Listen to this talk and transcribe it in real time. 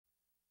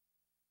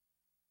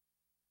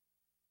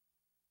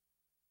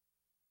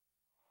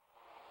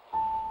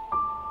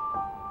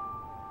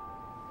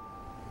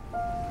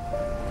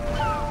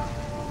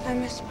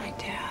miss my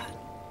dad.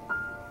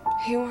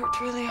 He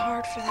worked really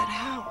hard for that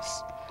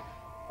house.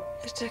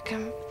 It took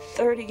him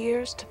 30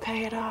 years to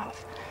pay it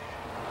off.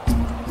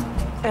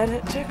 And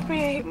it took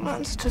me 8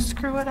 months to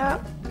screw it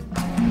up.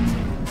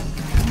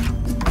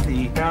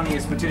 The county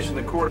has petitioned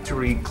the court to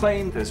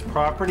reclaim this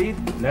property.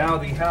 Now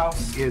the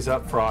house is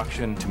up for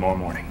auction tomorrow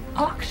morning.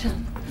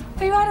 Auction?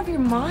 Are you out of your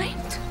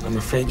mind? I'm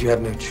afraid you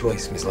have no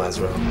choice, Miss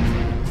Lazaro.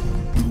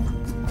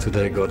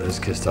 Today God has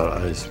kissed our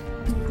eyes.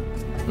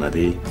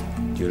 Nadi,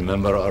 do you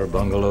remember our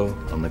bungalow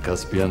on the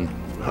Caspian?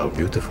 How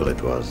beautiful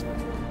it was.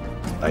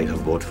 I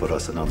have bought for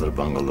us another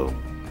bungalow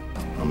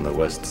on the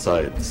west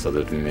side so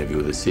that we may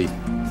view the sea.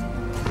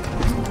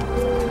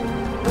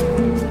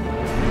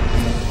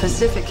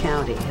 Pacific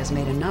County has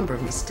made a number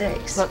of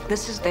mistakes. Look,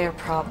 this is their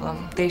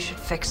problem. They should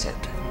fix it.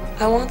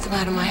 I want them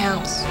out of my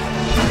house.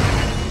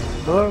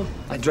 Hello?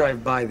 I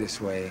drive by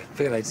this way.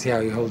 Figured I'd see how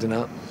you're holding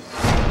up.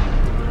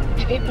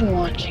 Have you been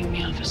watching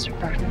me, Officer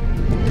Burton?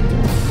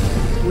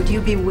 Would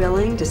you be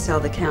willing to sell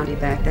the county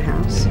back the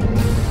house?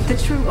 The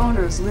true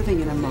owner is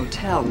living in a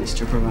motel,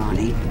 Mr.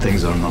 Barani.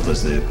 Things are not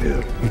as they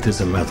appear. It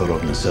is a matter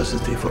of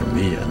necessity for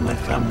me and my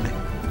family.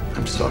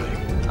 I'm sorry.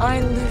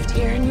 I lived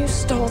here and you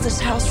stole this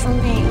house from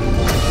me.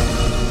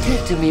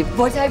 Tell to me,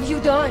 what have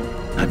you done?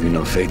 Have you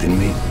no faith in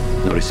me?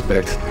 No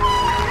respect? It's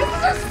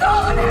a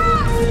stolen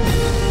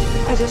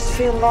house! I just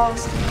feel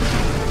lost.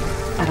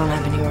 I don't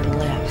have anywhere to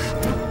live.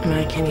 And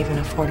I can't even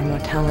afford a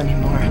motel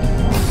anymore.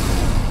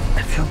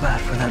 I feel bad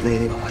for that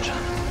lady,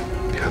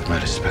 Babajan. You have my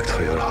respect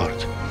for your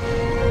heart.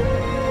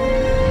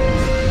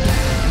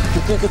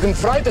 You think you can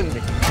frighten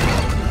me?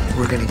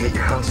 We're gonna get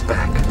your house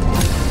back.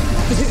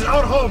 This is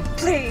our home!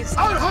 Please.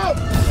 Our home!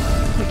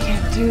 We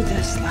can't do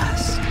this,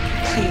 Les.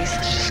 Please,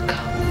 let's just go.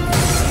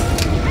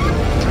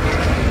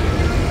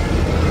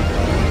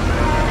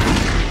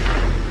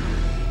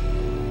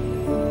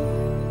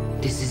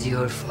 This is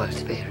your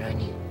fault,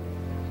 Behrani.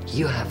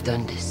 You have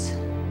done this.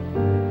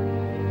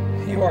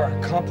 You are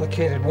a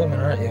complicated woman,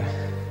 aren't you?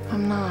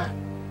 I'm not.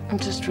 I'm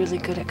just really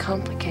good at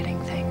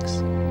complicating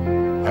things.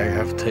 I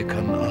have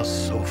taken us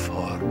so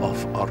far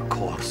off our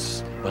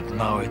course, but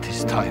now it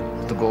is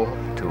time to go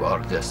to our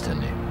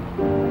destiny.